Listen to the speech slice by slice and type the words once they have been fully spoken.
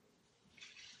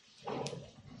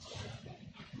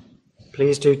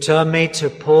Please do turn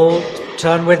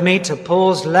with me to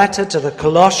Paul's letter to the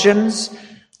Colossians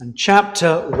and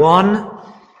chapter 1.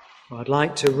 I'd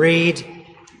like to read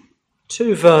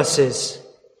 2 verses.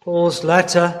 Paul's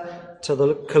letter to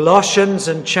the Colossians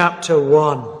and chapter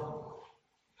 1.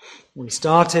 We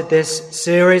started this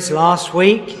series last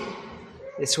week.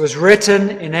 This was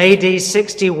written in AD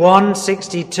 61,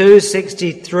 62,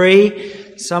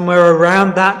 63, somewhere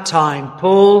around that time.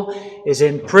 Paul is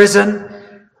in prison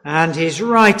and he's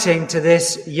writing to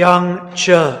this young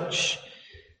church.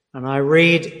 And I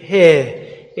read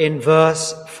here in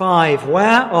verse 5,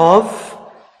 "Whereof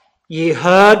ye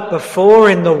heard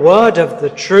before in the word of the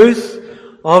truth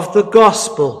of the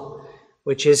gospel,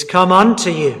 which is come unto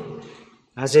you,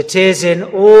 as it is in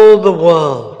all the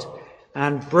world,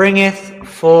 and bringeth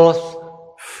forth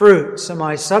fruit." So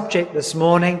my subject this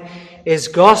morning is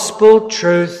gospel,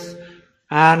 truth,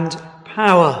 and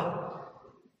power.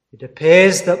 It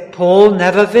appears that Paul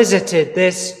never visited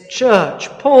this church.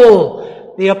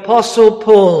 Paul, the Apostle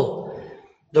Paul,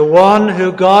 the one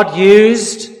who God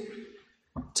used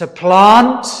to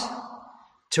plant,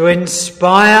 to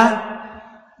inspire,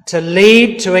 to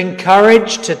lead, to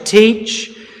encourage, to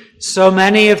teach so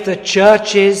many of the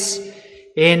churches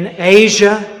in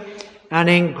Asia and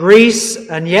in Greece,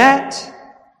 and yet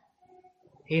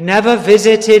he never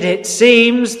visited, it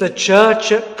seems, the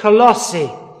church at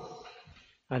Colossae.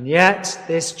 And yet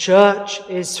this church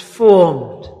is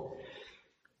formed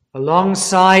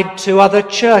alongside 2 other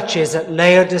churches at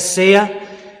Laodicea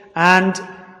and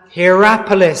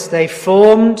Hierapolis. They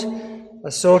formed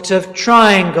a sort of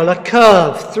triangle, a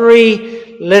curve,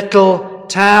 3 little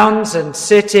towns and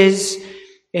cities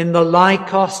in the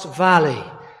Lycos Valley.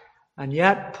 And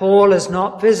yet Paul has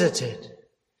not visited.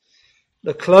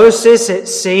 The closest, it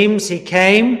seems, he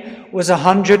came was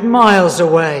 100 miles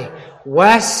away,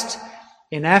 west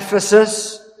in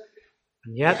Ephesus,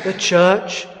 and yet the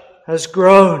church has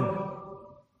grown.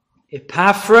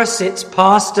 Epaphras, its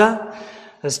pastor,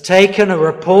 has taken a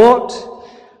report,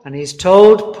 and he's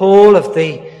told Paul of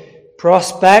the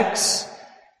prospects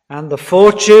and the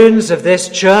fortunes of this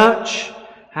church,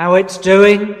 how it's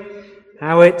doing,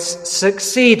 how it's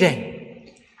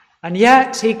succeeding. And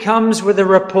yet he comes with a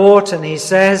report and he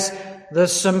says,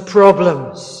 there's some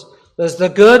problems. There's the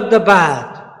good, the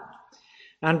bad.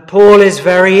 And Paul is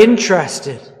very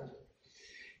interested.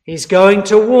 He's going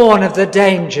to warn of the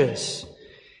dangers.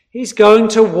 He's going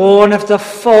to warn of the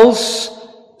false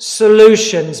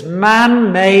solutions,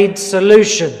 man-made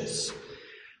solutions.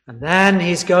 And then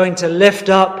he's going to lift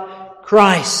up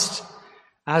Christ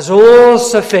as all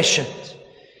sufficient.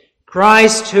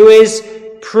 Christ who is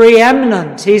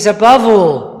preeminent. He's above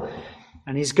all.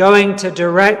 And he's going to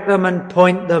direct them and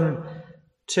point them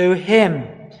to him.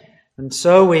 And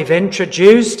so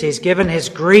he's given his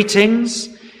greetings.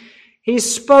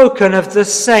 He's spoken of the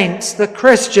saints, the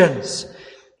Christians.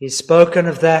 He's spoken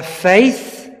of their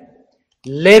faith,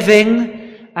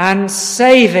 living and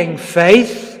saving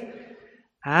faith.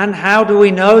 And how do we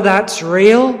know that's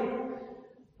real?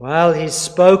 Well, he's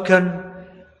spoken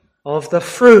of the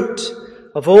fruit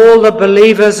of all the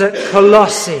believers at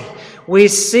Colossae. We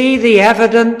see the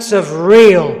evidence of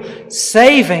real,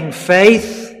 saving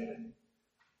faith.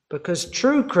 Because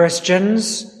true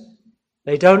Christians,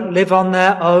 they don't live on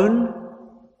their own.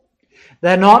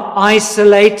 They're not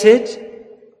isolated.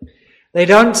 They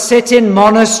don't sit in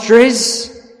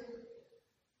monasteries.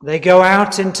 They go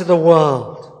out into the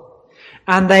world.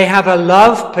 And they have a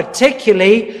love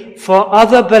particularly for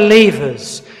other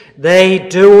believers. They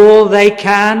do all they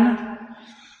can.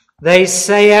 They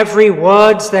say every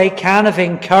word they can of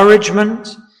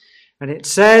encouragement. And it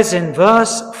says in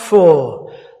verse 4,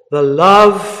 the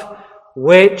love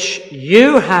which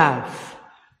you have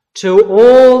to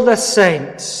all the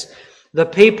saints. The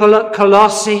people at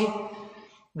Colossae,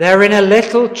 they're in a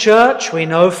little church. We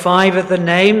know 5 of the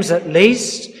names at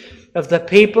least of the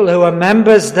people who are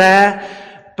members there.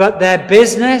 But their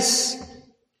business,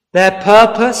 their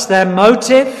purpose, their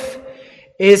motive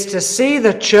is to see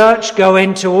the church go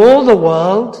into all the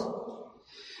world.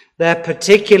 They're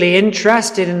particularly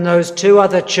interested in those 2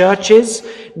 other churches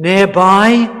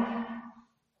nearby.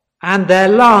 And their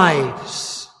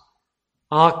lives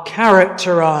are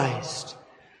characterized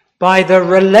by the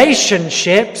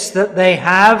relationships that they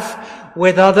have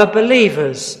with other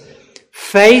believers.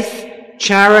 Faith,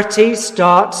 charity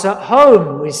starts at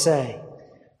home, we say.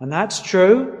 And that's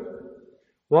true.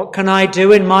 What can I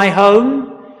do in my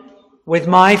home, with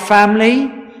my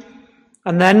family,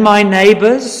 and then my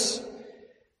neighbors,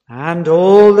 and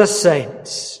all the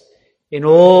saints in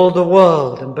all the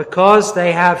world? And because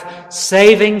they have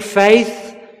saving faith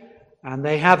and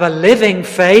they have a living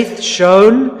faith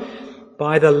shown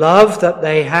by the love that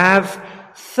they have.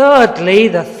 Thirdly,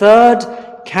 the third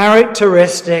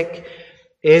characteristic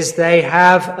is they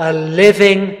have a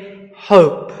living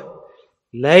hope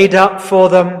laid up for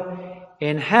them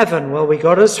in heaven. Well, we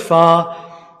got as far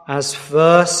as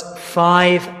verse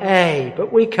 5a,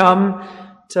 but we come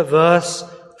to verse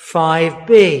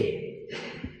 5b.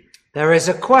 There is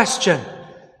a question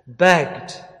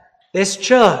begged. This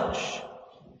church,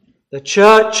 the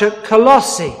church at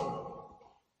Colossae,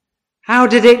 how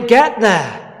did it get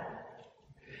there?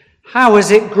 How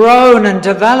has it grown and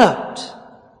developed?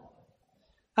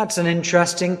 That's an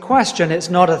interesting question. It's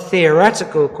not a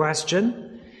theoretical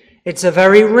question. It's a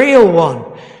very real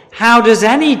one. How does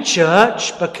any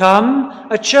church become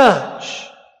a church?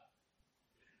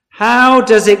 How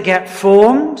does it get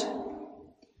formed?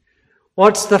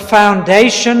 What's the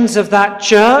foundations of that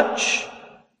church?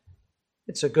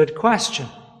 It's a good question.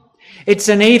 It's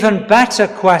an even better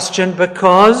question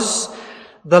because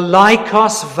the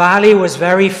Lycos Valley was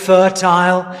very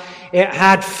fertile. It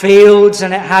had fields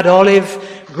and it had olive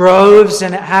groves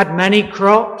and it had many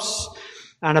crops.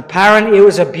 And apparently it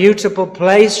was a beautiful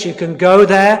place. You can go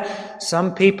there.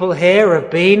 Some people here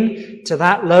have been to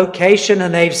that location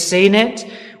and they've seen it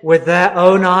with their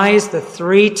own eyes, the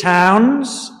 3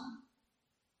 towns.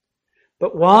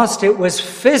 But whilst it was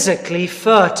physically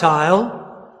fertile,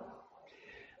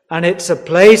 and it's a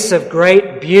place of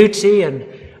great beauty and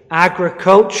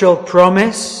agricultural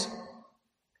promise,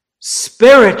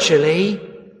 spiritually,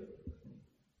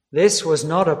 this was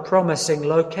not a promising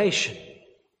location.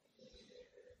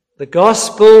 The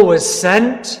gospel was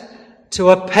sent to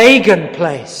a pagan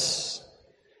place,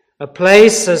 a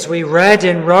place, as we read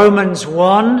in Romans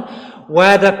 1,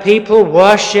 where the people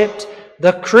worshipped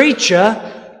the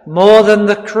creature more than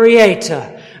the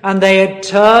Creator, and they had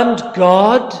turned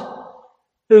God,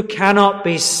 who cannot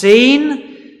be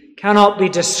seen, cannot be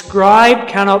described,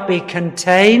 cannot be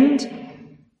contained,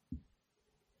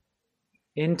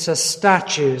 into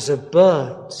statues of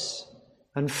birds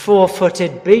and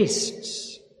 4-footed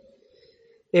beasts.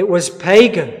 It was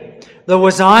pagan. There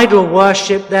was idol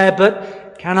worship there,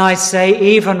 but can I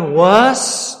say even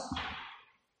worse?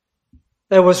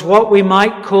 There was what we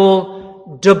might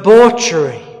call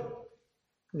debauchery.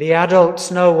 The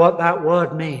adults know what that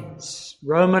word means.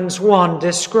 Romans 1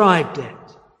 described it.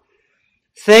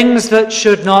 Things that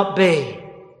should not be.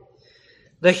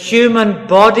 The human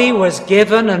body was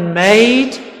given and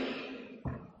made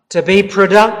to be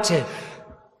productive,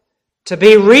 to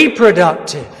be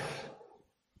reproductive,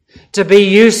 to be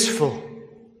useful,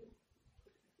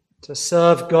 to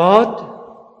serve God,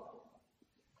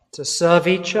 to serve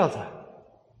each other.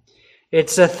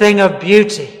 It's a thing of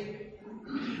beauty.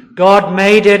 God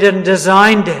made it and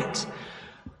designed it.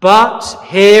 But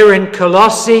here in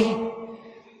Colossae,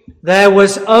 there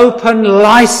was open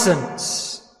license.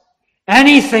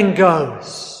 Anything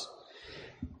goes.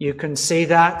 You can see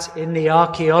that in the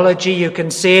archaeology, you can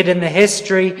see it in the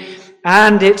history,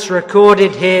 and it's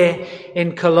recorded here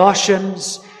in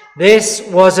Colossians. This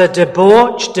was a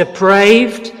debauched,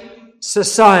 depraved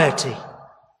society.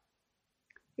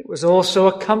 It was also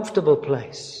a comfortable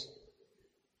place,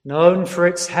 known for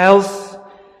its health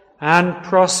and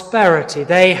prosperity.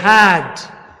 They had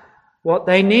what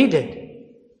they needed.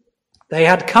 They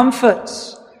had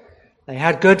comforts. They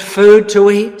had good food to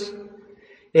eat.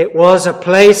 It was a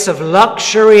place of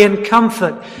luxury and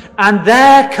comfort. And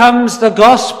there comes the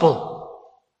gospel.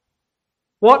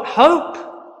 What hope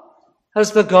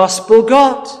has the gospel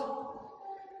got?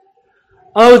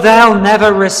 Oh, they'll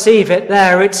never receive it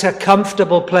there. It's a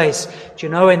comfortable place. Do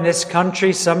you know, in this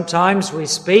country sometimes we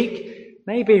speak,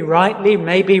 maybe rightly,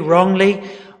 maybe wrongly,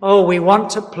 oh, we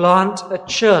want to plant a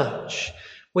church.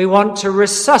 We want to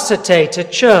resuscitate a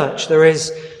church. There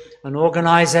is an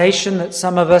organization that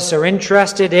some of us are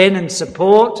interested in and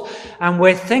support, and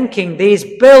we're thinking these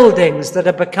buildings that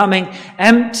are becoming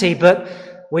empty, but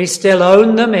we still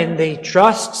own them in the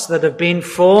trusts that have been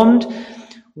formed.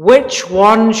 Which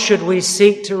one should we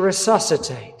seek to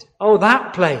resuscitate? Oh,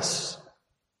 that place,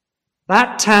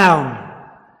 that town.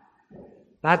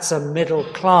 That's a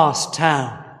middle-class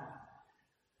town.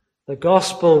 The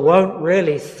gospel won't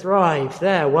really thrive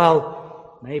there.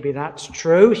 Well, maybe that's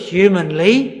true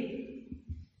humanly.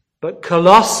 But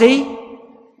Colossae,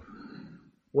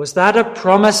 was that a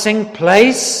promising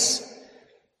place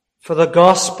for the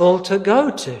gospel to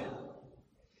go to?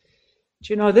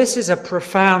 Do you know, this is a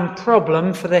profound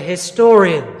problem for the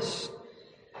historians.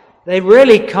 They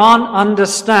really can't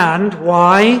understand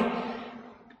why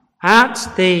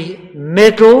at the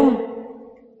middle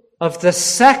of the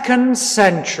 2nd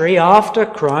century after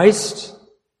Christ,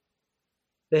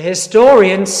 the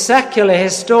historians, secular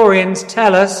historians,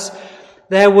 tell us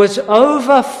there was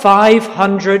over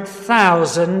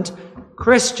 500,000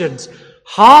 Christians.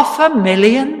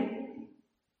 500,000?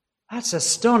 That's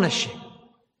astonishing.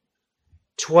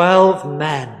 12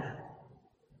 men,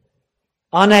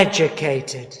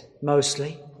 uneducated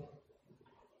mostly,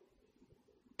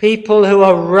 people who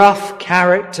are rough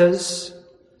characters.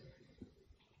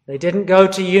 They didn't go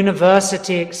to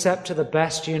university except to the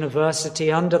best university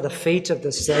under the feet of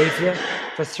the Saviour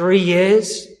for 3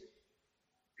 years.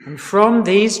 And from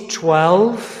these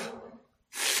 12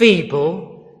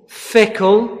 feeble,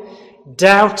 fickle,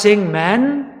 doubting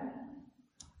men,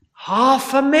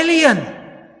 500,000.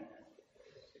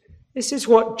 This is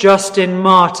what Justin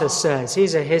Martyr says.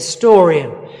 He's a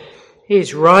historian.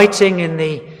 He's writing in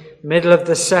the middle of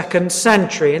the 2nd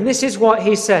century. And this is what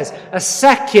he says. A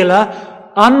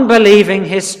secular, unbelieving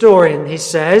historian, he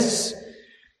says,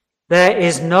 there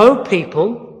is no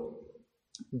people,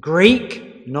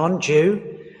 Greek, non-Jew,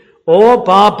 or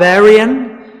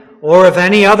barbarian, or of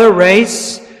any other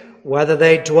race, whether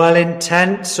they dwell in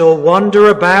tents or wander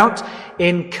about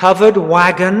in covered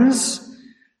wagons,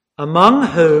 among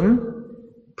whom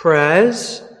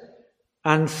prayers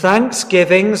and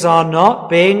thanksgivings are not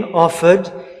being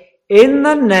offered in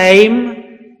the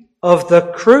name of the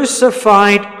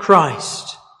crucified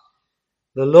Christ,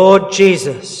 the Lord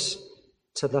Jesus,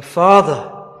 to the Father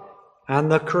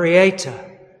and the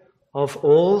Creator of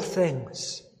all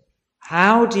things.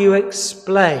 How do you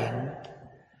explain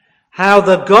how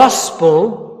the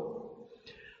gospel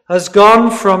has gone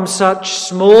from such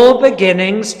small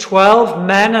beginnings, 12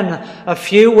 men and a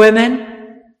few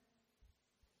women?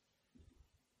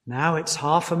 Now it's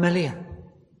 500,000.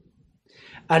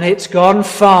 And it's gone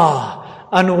far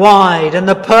and wide, and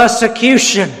the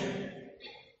persecution,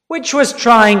 which was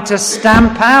trying to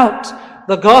stamp out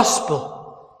the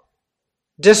gospel,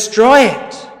 destroy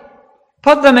it,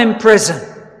 put them in prison,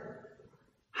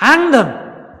 hang them,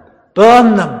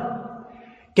 burn them,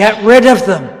 get rid of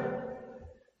them.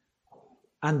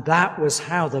 And that was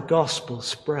how the gospel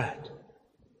spread.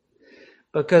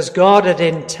 Because God had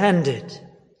intended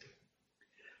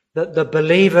that the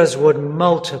believers would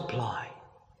multiply,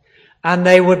 and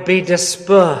they would be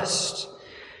dispersed,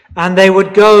 and they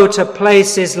would go to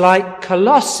places like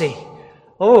Colossae,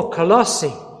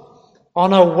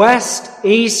 on a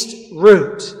west-east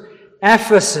route,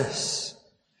 Ephesus.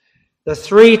 The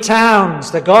 3 towns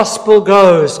the gospel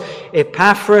goes.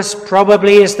 Epaphras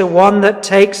probably is the one that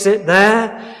takes it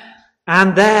there,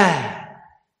 and there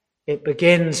it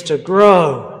begins to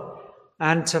grow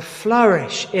and to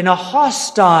flourish in a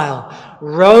hostile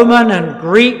Roman and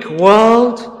Greek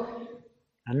world.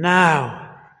 And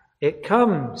now it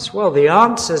comes. Well, the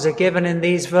answers are given in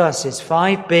these verses,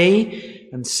 5b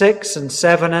and 6 and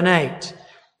 7 and 8.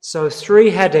 So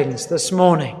 3 headings this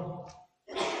morning.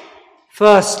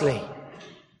 Firstly,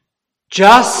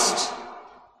 just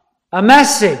a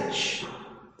message.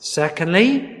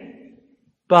 Secondly,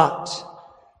 but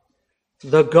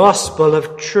the gospel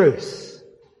of truth.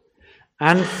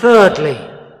 And thirdly,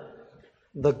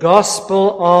 the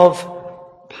gospel of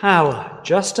power.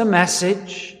 Just a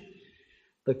message,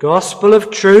 the gospel of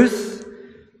truth,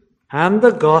 and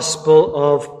the gospel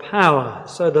of power.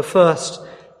 So the first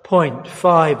point,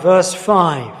 verse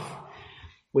 5.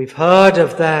 We've heard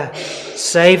of their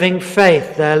saving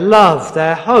faith, their love,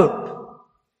 their hope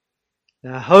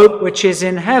which is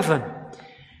in heaven.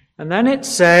 And then it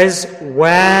says,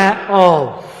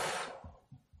 whereof.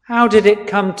 How did it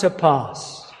come to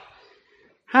pass?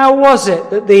 How was it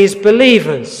that these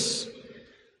believers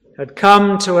had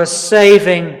come to a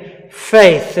saving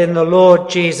faith in the Lord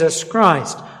Jesus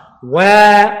Christ?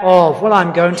 Whereof? Well,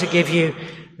 I'm going to give you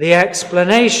the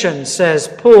explanation, says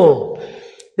Paul.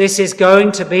 This is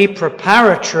going to be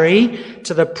preparatory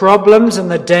to the problems and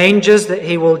the dangers that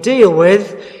he will deal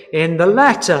with in the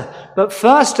letter. But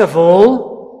first of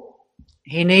all,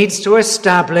 he needs to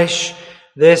establish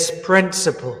this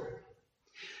principle.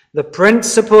 The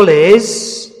principle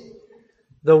is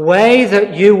the way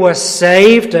that you were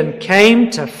saved and came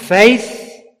to faith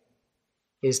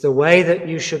is the way that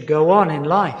you should go on in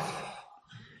life.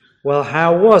 Well,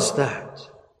 how was that?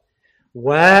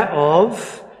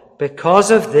 Whereof,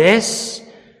 because of this,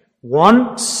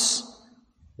 once,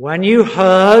 when you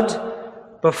heard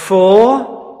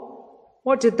before,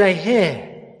 what did they hear?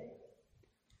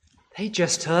 They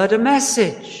just heard a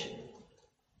message.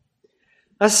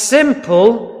 A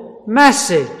simple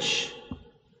message,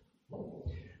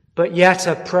 but yet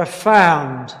a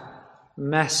profound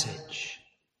message.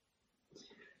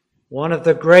 One of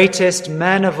the greatest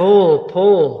men of all,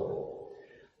 Paul,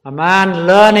 a man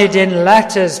learned in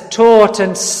letters, taught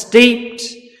and steeped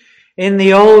in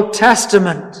the Old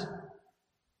Testament,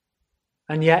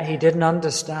 and yet he didn't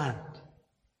understand.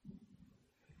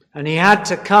 And he had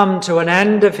to come to an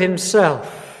end of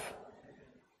himself.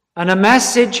 And a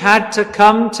message had to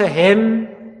come to him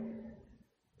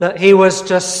that he was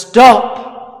to stop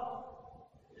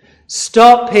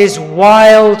his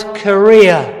wild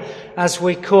career, as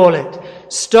we call it.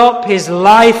 Stop his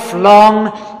lifelong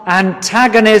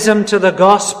antagonism to the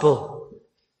gospel.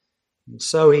 And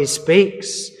so he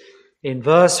speaks in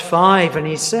verse 5, and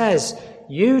he says,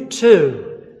 "You too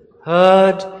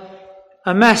heard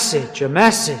a message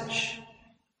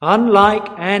unlike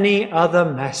any other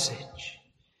message,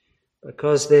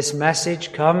 because this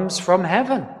message comes from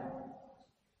heaven."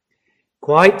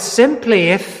 Quite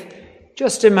simply,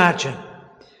 just imagine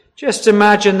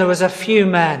there was a few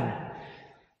men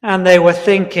and they were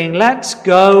thinking, let's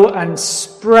go and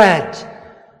spread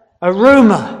a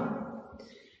rumor.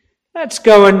 Let's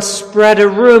go and spread a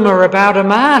rumor about a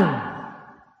man.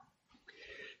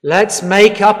 Let's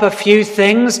make up a few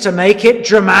things to make it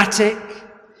dramatic.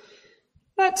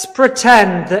 Let's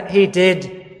pretend that he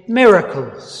did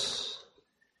miracles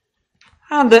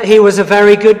and that he was a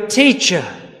very good teacher.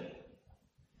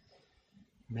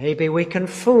 Maybe we can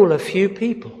fool a few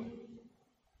people.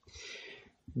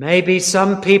 Maybe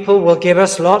some people will give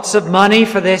us lots of money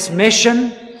for this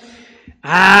mission.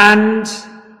 And,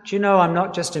 do you know, I'm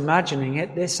not just imagining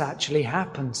it. This actually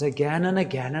happens again and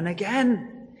again and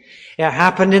again. It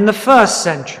happened in the first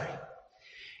century.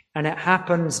 And it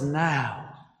happens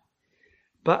now.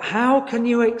 But how can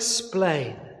you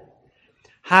explain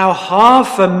how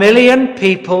 500,000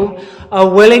 people are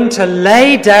willing to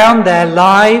lay down their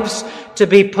lives, to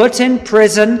be put in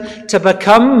prison, to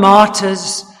become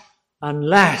martyrs,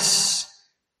 unless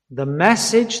the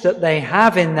message that they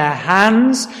have in their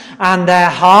hands and their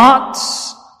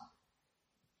hearts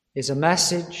is a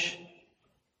message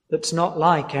that's not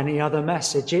like any other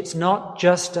message? It's not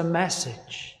just a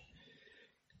message.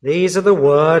 These are the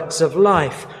words of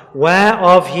life,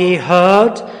 whereof ye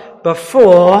heard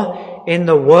before in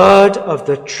the word of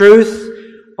the truth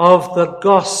of the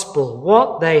gospel.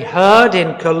 What they heard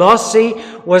in Colossae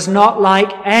was not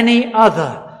like any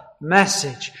other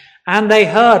message. And they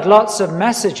heard lots of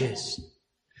messages.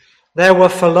 There were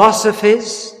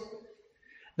philosophies.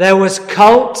 There was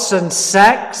cults and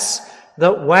sects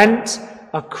that went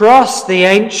across the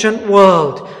ancient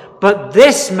world. But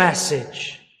this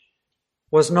message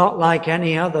was not like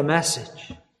any other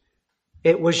message.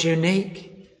 It was unique.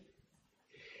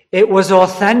 It was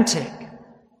authentic.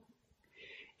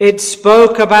 It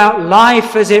spoke about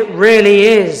life as it really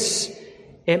is.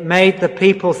 It made the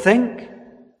people think.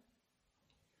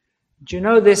 Do you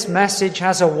know this message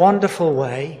has a wonderful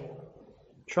way?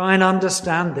 Try and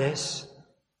understand this.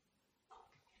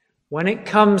 When it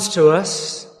comes to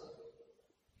us,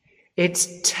 it's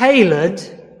tailored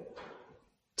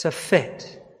to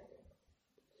fit.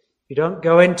 You don't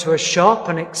go into a shop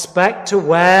and expect to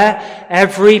wear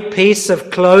every piece of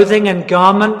clothing and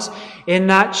garment in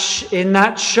that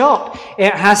shop.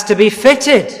 It has to be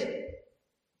fitted.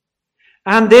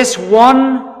 And this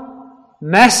one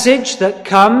message that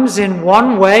comes in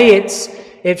one way,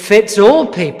 it fits all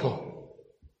people.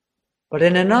 But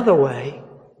in another way,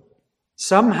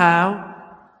 somehow,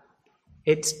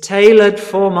 it's tailored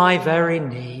for my very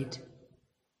need.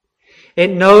 It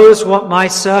knows what my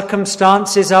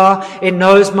circumstances are. It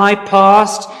knows my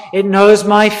past. It knows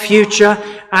my future.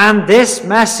 And this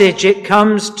message, it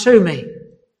comes to me.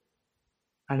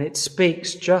 And it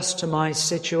speaks just to my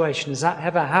situation. Has that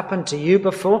ever happened to you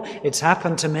before? It's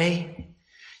happened to me.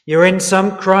 You're in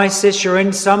some crisis. You're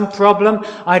in some problem.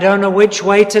 I don't know which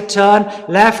way to turn.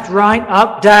 Left, right,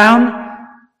 up, down.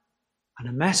 And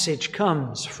a message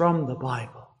comes from the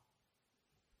Bible.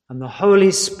 And the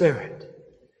Holy Spirit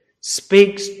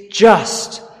speaks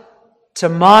just to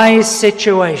my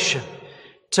situation,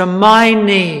 to my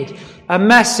need, a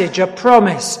message, a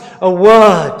promise, a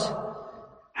word.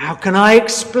 How can I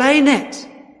explain it?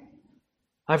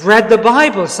 I've read the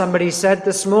Bible, somebody said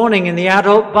this morning in the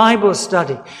adult Bible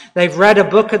study. They've read a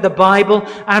book of the Bible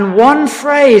and one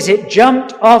phrase, it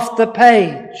jumped off the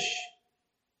page.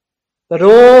 That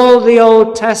all the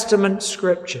Old Testament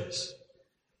scriptures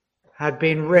had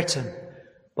been written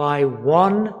by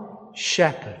one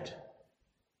shepherd,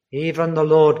 even the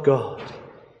Lord God,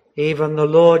 even the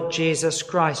Lord Jesus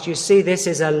Christ. You see, this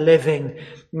is a living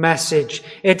message.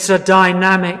 It's a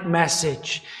dynamic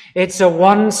message. It's a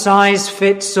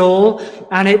one-size-fits-all,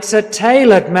 and it's a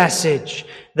tailored message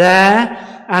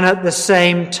there and at the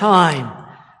same time.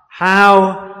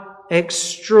 How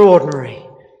extraordinary,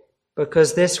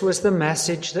 because this was the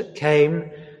message that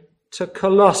came to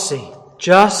Colossae.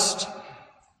 Just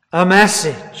a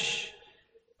message,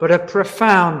 but a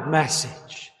profound message.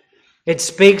 It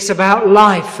speaks about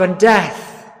life and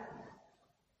death.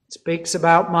 It speaks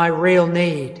about my real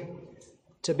need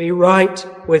to be right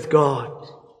with God.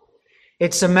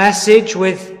 It's a message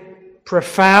with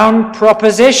profound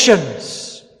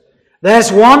propositions.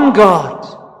 There's one God,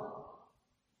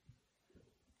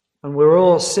 and we're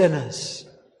all sinners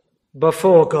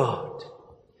before God.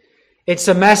 It's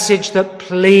a message that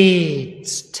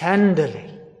pleads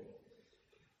tenderly,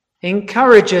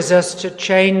 encourages us to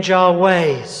change our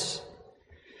ways.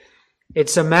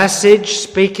 It's a message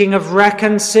speaking of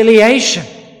reconciliation.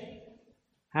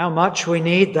 How much we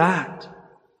need that.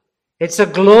 It's a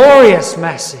glorious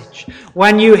message.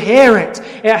 When you hear it,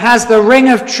 it has the ring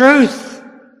of truth.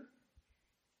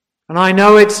 And I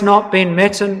know it's not been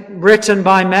written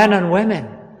by men and women,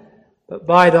 but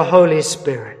by the Holy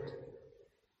Spirit.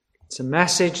 It's a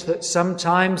message that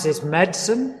sometimes is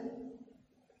medicine,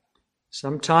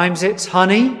 sometimes it's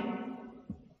honey,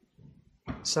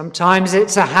 sometimes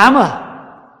it's a hammer,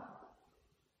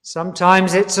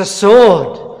 sometimes it's a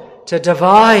sword to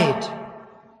divide,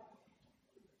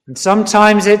 and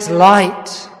sometimes it's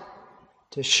light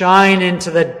to shine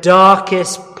into the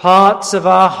darkest parts of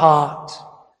our heart,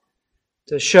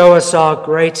 to show us our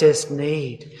greatest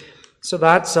need. So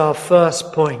that's our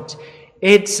first point.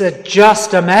 It's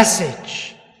just a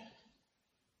message,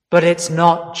 but it's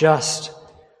not just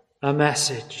a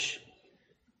message.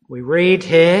 We read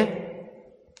here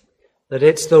that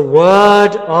it's the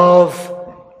word of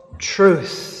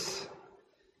truth.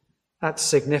 That's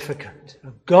significant.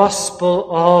 A gospel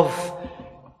of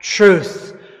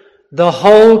truth. The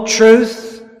whole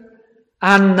truth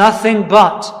and nothing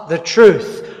but the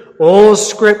truth. All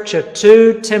Scripture,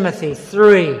 2 Timothy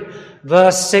 3,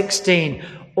 verse 16.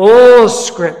 All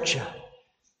Scripture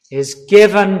is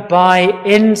given by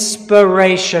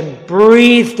inspiration,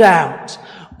 breathed out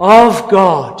of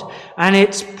God, and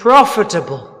it's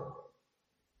profitable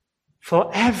for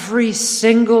every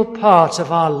single part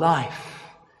of our life.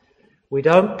 We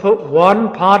don't put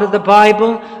one part of the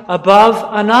Bible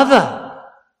above another.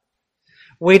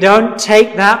 We don't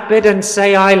take that bit and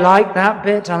say, I like that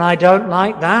bit and I don't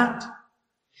like that.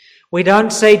 We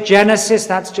don't say Genesis,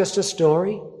 that's just a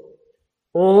story.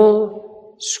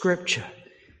 All Scripture.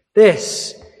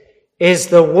 This is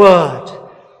the word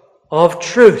of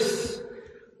truth.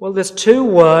 Well, there's two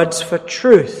words for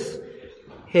truth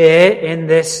here in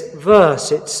this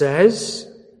verse. It says,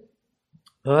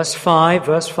 verse 5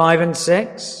 and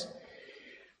 6,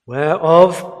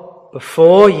 whereof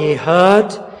before ye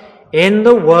heard in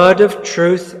the word of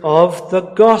truth of the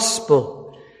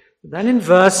gospel. Then in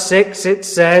verse 6 it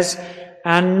says,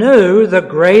 and knew the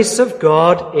grace of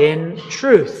God in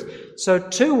truth. So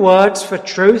two words for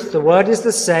truth. The word is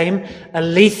the same,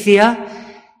 aletheia.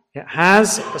 It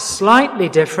has a slightly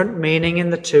different meaning in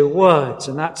the two words,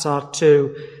 and that's our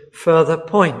two further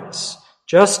points.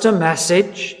 Just a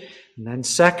message, and then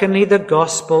secondly, the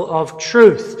gospel of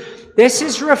truth. This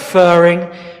is referring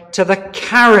to the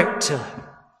character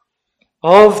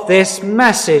of this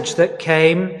message that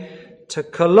came to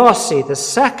Colossae. The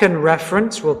second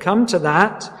reference, we'll come to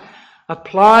that,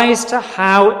 applies to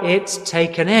how it's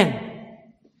taken in,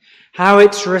 how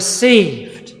it's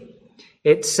received.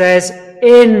 It says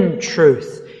in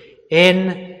truth,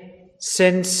 in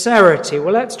sincerity.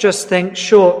 Well, let's just think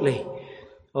shortly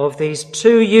of these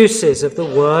two uses of the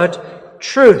word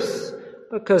truth,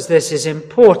 because this is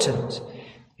important.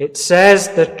 It says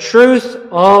the truth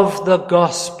of the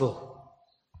gospel.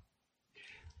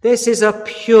 This is a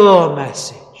pure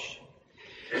message.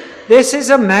 This is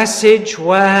a message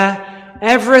where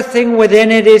everything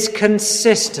within it is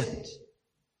consistent.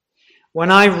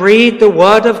 When I read the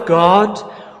Word of God,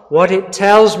 what it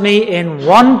tells me in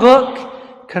one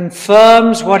book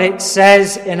confirms what it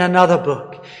says in another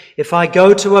book. If I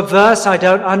go to a verse, I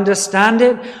don't understand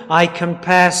it, I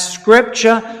compare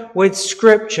Scripture with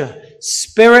Scripture,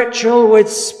 spiritual with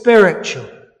spiritual.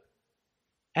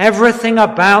 Everything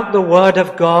about the Word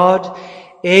of God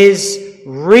is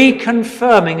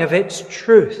reconfirming of its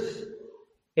truth.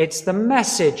 It's the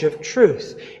message of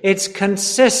truth. It's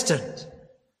consistent.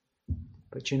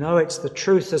 But you know, it's the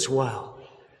truth as well,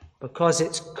 because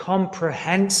it's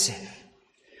comprehensive.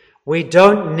 We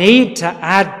don't need to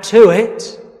add to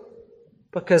it,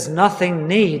 because nothing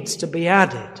needs to be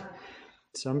added.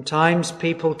 Sometimes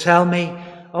people tell me,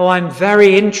 oh, I'm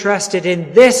very interested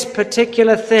in this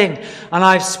particular thing, and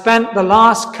I've spent the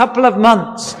last couple of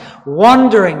months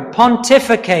wondering,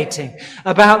 pontificating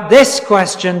about this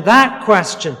question, that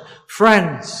question.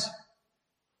 Friends,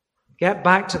 get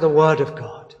back to the Word of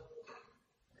God.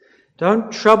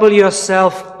 Don't trouble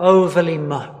yourself overly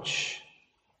much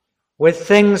with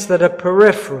things that are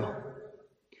peripheral.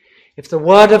 If the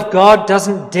Word of God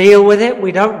doesn't deal with it,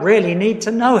 we don't really need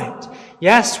to know it.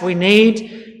 Yes, we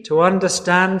need to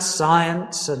understand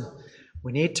science and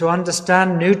we need to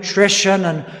understand nutrition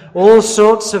and all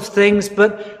sorts of things,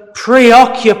 but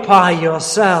preoccupy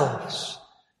yourselves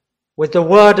with the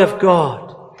Word of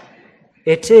God.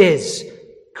 It is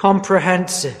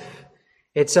comprehensive.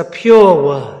 It's a pure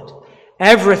Word.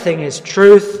 Everything is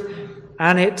truth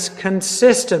and it's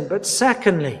consistent. But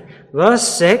secondly, verse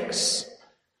 6,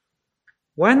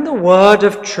 when the Word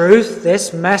of truth,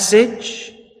 this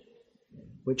message,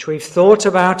 which we've thought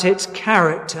about its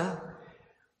character,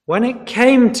 when it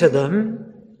came to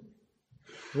them,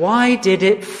 why did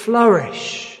it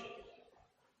flourish?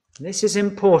 This is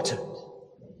important.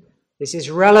 This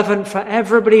is relevant for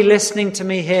everybody listening to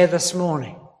me here this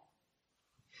morning.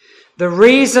 The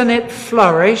reason it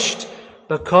flourished,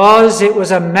 because it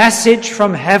was a message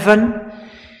from heaven.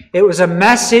 It was a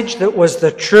message that was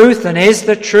the truth and is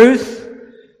the truth.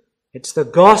 It's the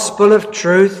gospel of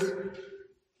truth.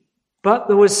 But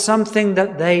there was something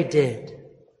that they did.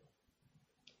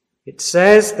 It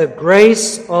says the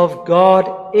grace of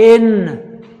God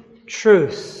in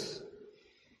truth.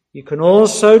 You can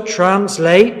also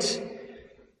translate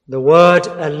the word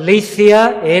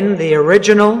aletheia in the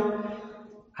original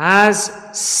as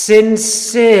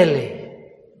sincerely.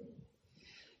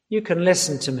 You can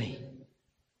listen to me.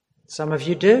 Some of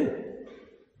you do.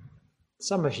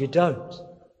 Some of you don't.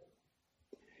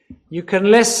 You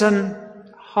can listen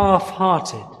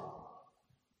half-hearted.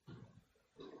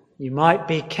 You might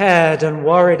be cared and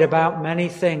worried about many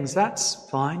things. That's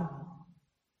fine.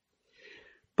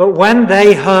 But when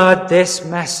they heard this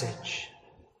message,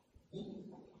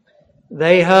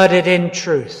 they heard it in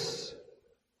truth.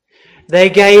 They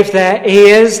gave their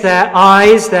ears, their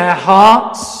eyes, their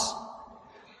hearts.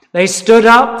 They stood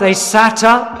up, they sat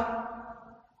up.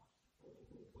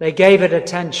 They gave it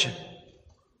attention.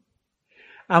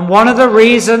 And one of the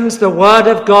reasons the Word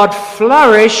of God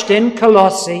flourished in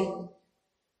Colossae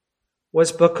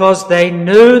was because they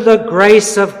knew the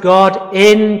grace of God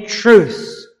in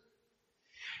truth.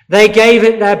 They gave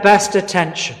it their best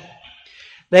attention.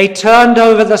 They turned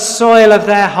over the soil of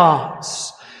their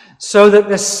hearts so that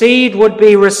the seed would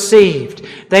be received.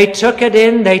 They took it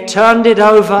in, they turned it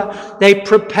over, they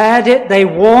prepared it, they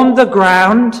warmed the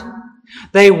ground,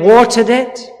 they watered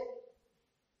it,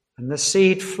 and the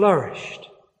seed flourished.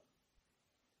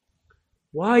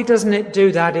 Why doesn't it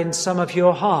do that in some of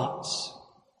your hearts?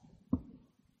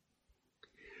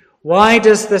 Why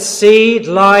does the seed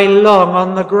lie long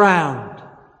on the ground?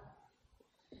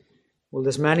 Well,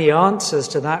 there's many answers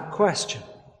to that question.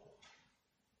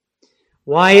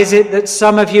 Why is it that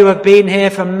some of you have been here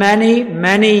for many,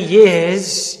 many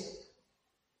years,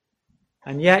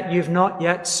 and yet you've not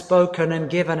yet spoken and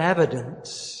given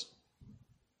evidence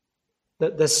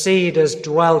that the seed has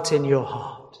dwelt in your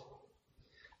heart,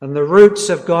 and the roots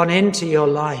have gone into your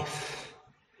life,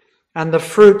 and the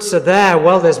fruits are there?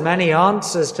 Well, there's many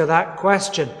answers to that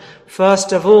question.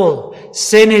 First of all,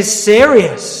 sin is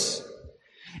serious.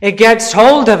 It gets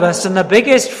hold of us, and the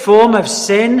biggest form of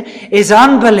sin is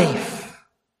unbelief.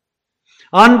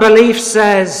 Unbelief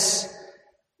says,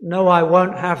 no, I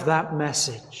won't have that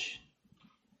message.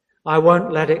 I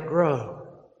won't let it grow.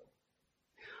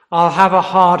 I'll have a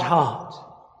hard heart.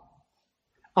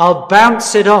 I'll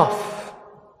bounce it off.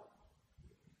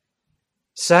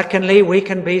 Secondly, we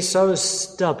can be so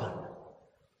stubborn,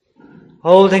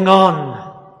 holding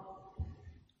on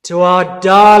to our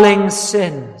darling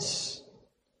sins.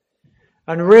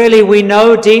 And really we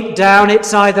know deep down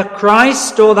it's either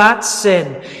Christ or that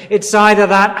sin. It's either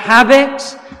that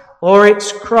habit or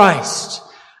it's Christ.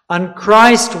 And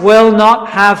Christ will not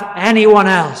have anyone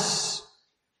else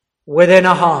within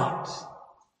a heart.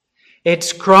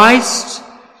 It's Christ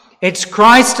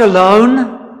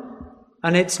alone,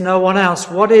 and it's no one else.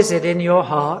 What is it in your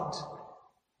heart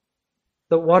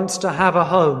that wants to have a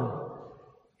home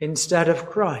instead of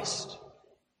Christ?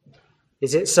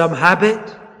 Is it some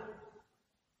habit?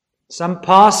 Some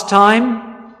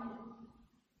pastime?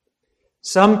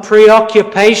 Some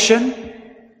preoccupation?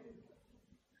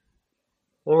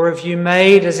 Or have you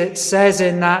made, as it says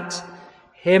in that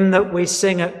hymn that we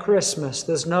sing at Christmas,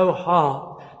 there's no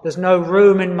heart, there's no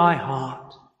room in my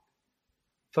heart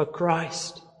for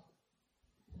Christ?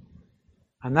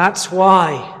 And that's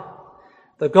why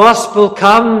the gospel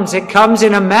comes. It comes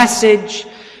in a message,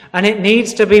 and it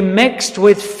needs to be mixed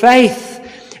with faith.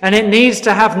 And it needs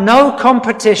to have no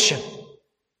competition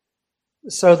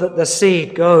so that the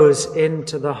seed goes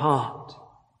into the heart.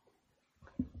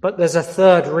 But there's a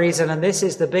third reason, and this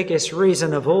is the biggest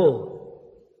reason of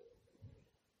all.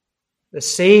 The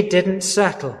seed didn't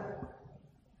settle.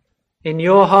 in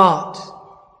your heart,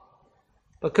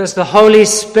 because the Holy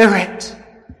Spirit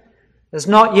has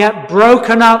not yet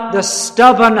broken up the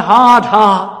stubborn, hard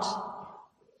heart.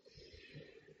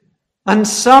 And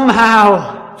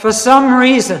somehow, for some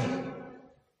reason,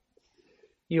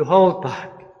 you hold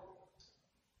back.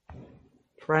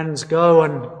 Friends, go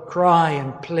and cry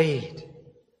and plead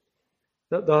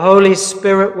that the Holy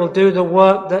Spirit will do the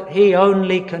work that He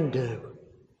only can do,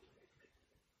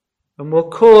 and will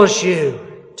cause you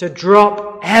to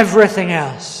drop everything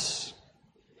else,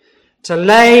 to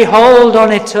lay hold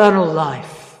on eternal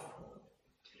life,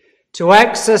 to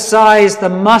exercise the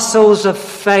muscles of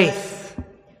faith,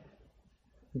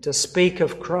 and to speak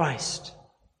of Christ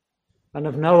and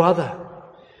of no other.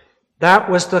 That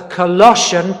was the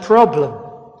Colossian problem.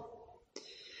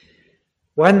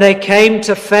 When they came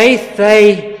to faith,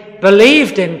 they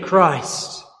believed in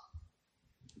Christ,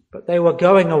 but they were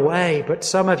going away. But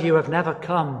some of you have never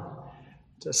come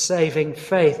to saving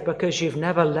faith because you've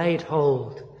never laid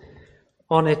hold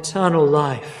on eternal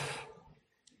life.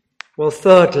 Well,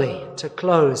 thirdly, to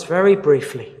close very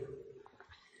briefly,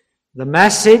 the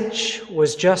message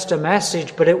was just a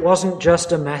message, but it wasn't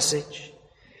just a message.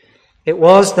 It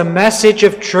was the message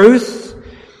of truth,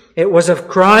 it was of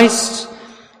Christ,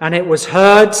 and it was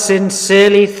heard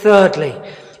sincerely. Thirdly,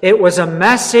 it was a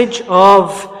message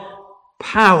of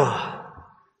power.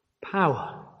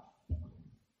 Power.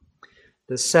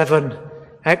 The 7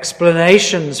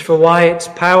 explanations for why it's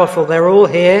powerful, they're all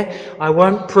here. I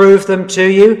won't prove them to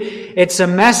you. It's a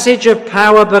message of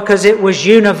power because it was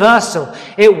universal.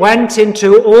 It went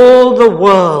into all the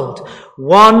world.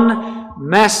 One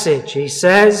message, he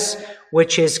says,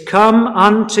 which is come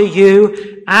unto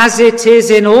you as it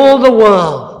is in all the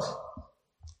world.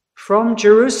 From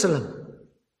Jerusalem,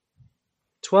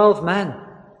 12 men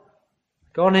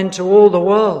gone into all the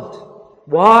world.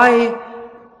 Why?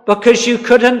 Because you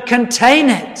couldn't contain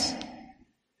it.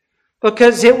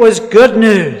 Because it was good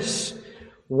news.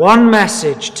 One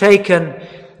message taken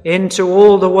into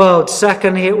all the world.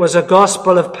 Secondly, it was a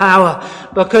gospel of power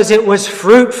because it was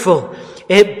fruitful.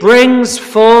 It brings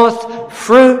forth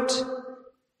fruit.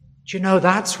 Do you know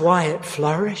that's why it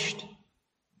flourished?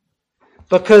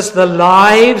 Because the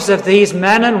lives of these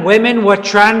men and women were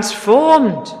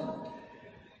transformed.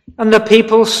 And the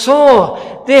people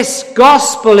saw this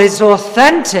gospel is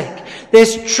authentic.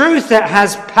 This truth that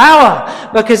has power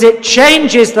because it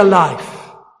changes the life.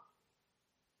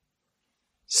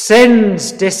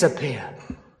 Sins disappear.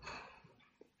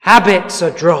 Habits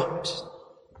are dropped.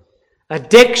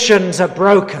 Addictions are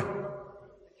broken.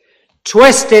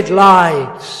 Twisted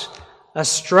lives are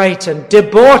straightened.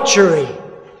 Debauchery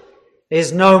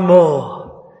is no more.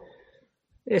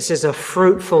 This is a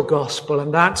fruitful gospel,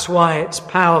 and that's why it's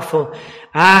powerful.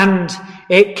 And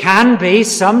it can be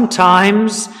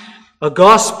sometimes a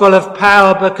gospel of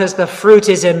power because the fruit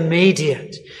is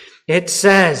immediate. It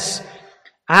says,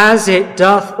 as it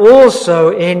doth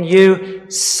also in you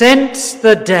since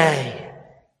the day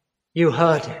you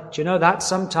heard it. Do you know that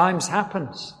sometimes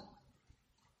happens?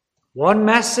 One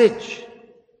message,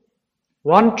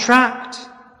 one tract,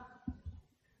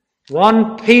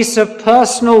 one piece of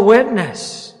personal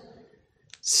witness.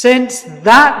 Since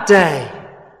that day,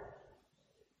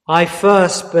 I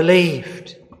first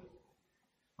believed.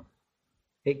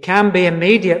 It can be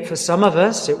immediate for some of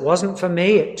us. It wasn't for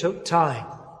me. It took time.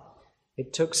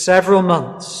 It took several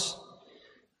months.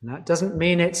 And that doesn't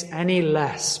mean it's any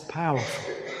less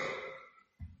powerful.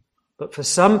 But for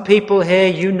some people here,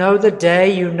 you know the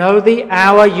day, you know the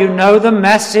hour, you know the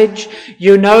message,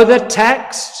 you know the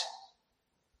text.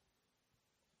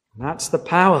 That's the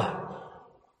power.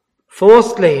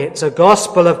 Fourthly, it's a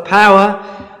gospel of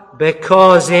power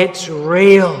because it's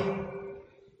real.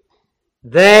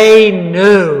 They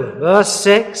knew, verse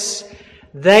 6,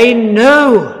 they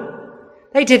knew.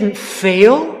 They didn't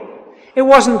feel. It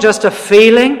wasn't just a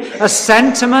feeling, a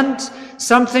sentiment,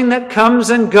 something that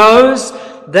comes and goes.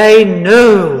 They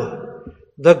knew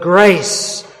the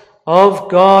grace of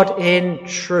God in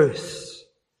truth.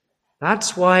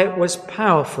 That's why it was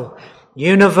powerful.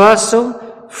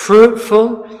 Universal,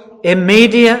 fruitful,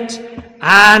 immediate,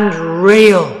 and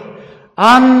real.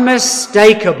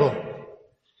 Unmistakable.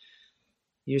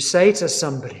 You say to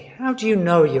somebody, how do you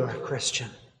know you're a Christian?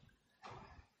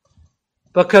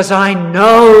 Because I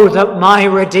know that my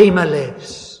Redeemer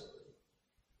lives.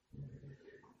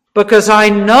 Because I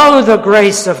know the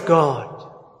grace of God.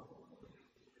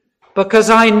 Because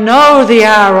I know the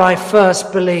hour I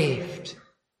first believed.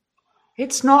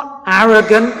 It's not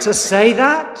arrogant to say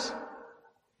that.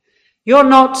 You're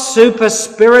not super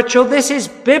spiritual. This is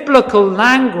biblical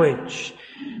language.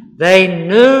 They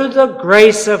knew the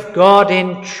grace of God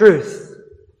in truth.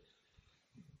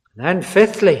 And then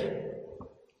fifthly,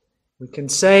 we can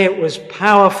say it was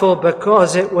powerful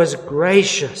because it was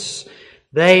gracious.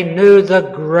 They knew the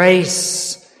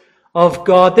grace of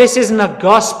God. This isn't a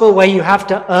gospel where you have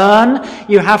to earn,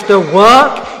 you have to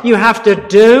work, you have to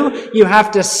do, you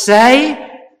have to say.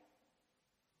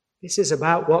 This is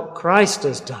about what Christ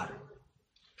has done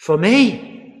for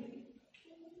me.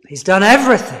 He's done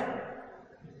everything.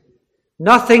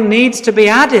 Nothing needs to be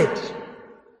added.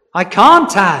 I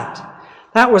can't add.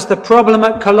 That was the problem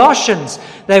at Colossians.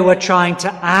 They were trying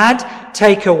to add,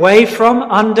 take away from,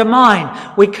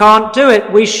 undermine. We can't do it.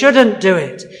 We shouldn't do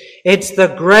it. It's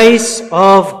the grace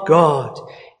of God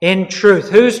in truth.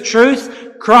 Whose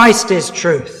truth? Christ is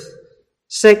truth.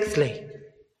 Sixthly,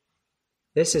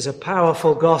 this is a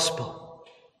powerful gospel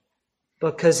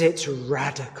because it's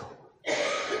radical.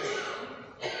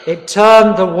 It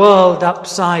turned the world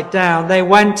upside down. They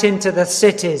went into the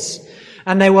cities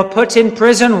and they were put in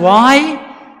prison. Why?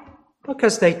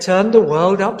 Because they turned the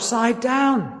world upside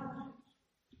down.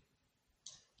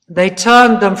 They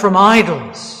turned them from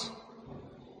idols.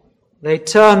 They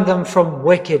turned them from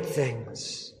wicked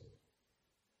things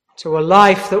to a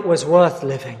life that was worth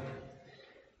living.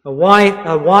 A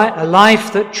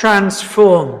life that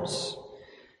transforms.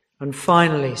 And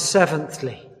finally,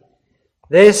 seventhly,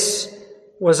 this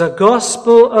was a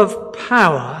gospel of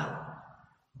power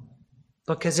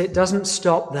because it doesn't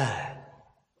stop there.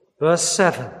 Verse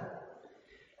 7,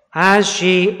 as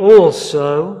ye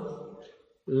also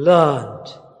learned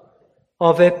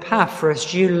of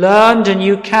Epaphras. You learned and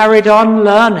you carried on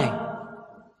learning.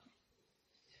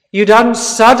 You don't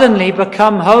suddenly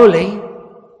become holy.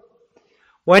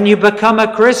 When you become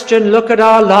a Christian, look at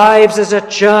our lives as a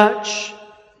church.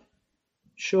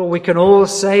 Sure, we can all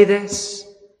say this.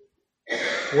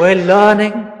 We're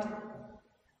learning.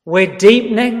 We're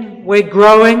deepening. We're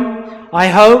growing. I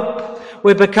hope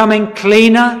we're becoming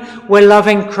cleaner. We're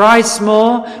loving Christ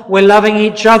more. We're loving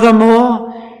each other more.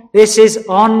 This is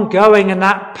ongoing, and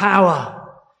that power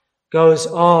goes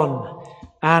on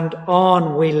and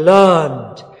on. We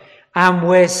learned, and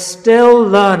we're still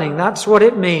learning. That's what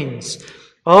it means.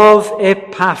 Of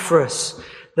Epaphras,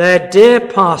 their dear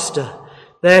pastor,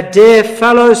 their dear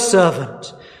fellow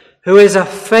servant, who is a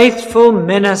faithful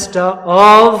minister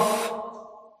of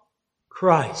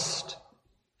Christ.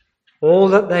 All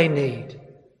that they need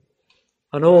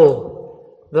and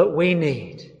all that we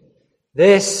need.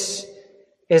 This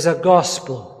is a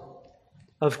gospel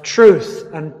of truth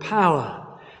and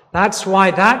power. That's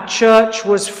why that church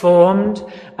was formed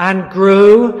and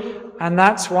grew, and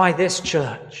that's why this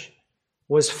church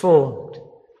was formed,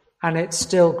 and it's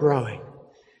still growing.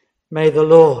 May the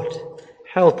Lord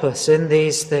help us in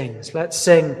these things. Let's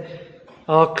sing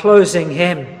our closing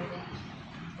hymn,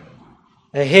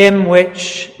 a hymn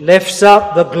which lifts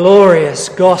up the glorious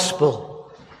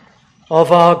gospel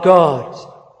of our God,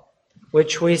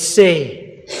 which we see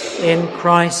in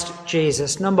Christ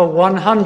Jesus. Number 100.